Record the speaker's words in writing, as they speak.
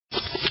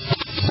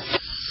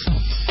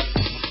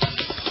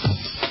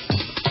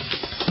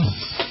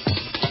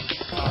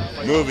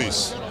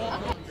Movies.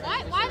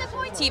 Why the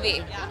point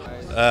TV?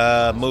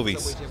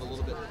 Movies.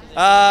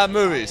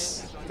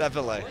 Movies,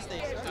 definitely.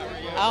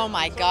 Oh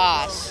my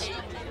gosh.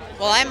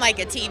 Well, I'm like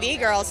a TV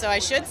girl, so I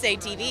should say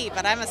TV,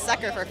 but I'm a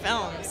sucker for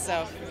films,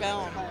 so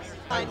film.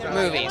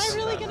 Movies.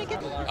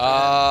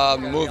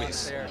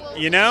 Movies.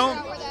 You know,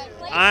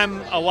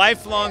 I'm a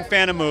lifelong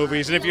fan of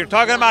movies, and if you're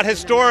talking about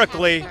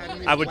historically,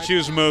 I would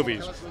choose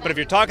movies. But if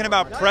you're talking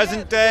about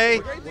present day,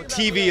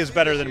 TV is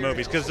better than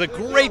movies, because the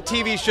great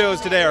TV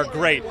shows today are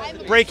great.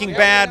 Breaking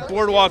Bad,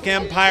 Boardwalk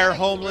Empire,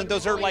 Homeland,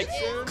 those are like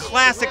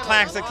classic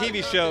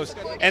TV shows,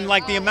 and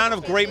like the amount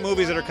of great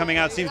movies that are coming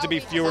out seems to be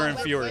fewer and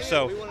fewer.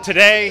 So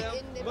today,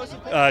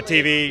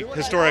 TV,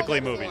 historically,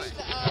 movies.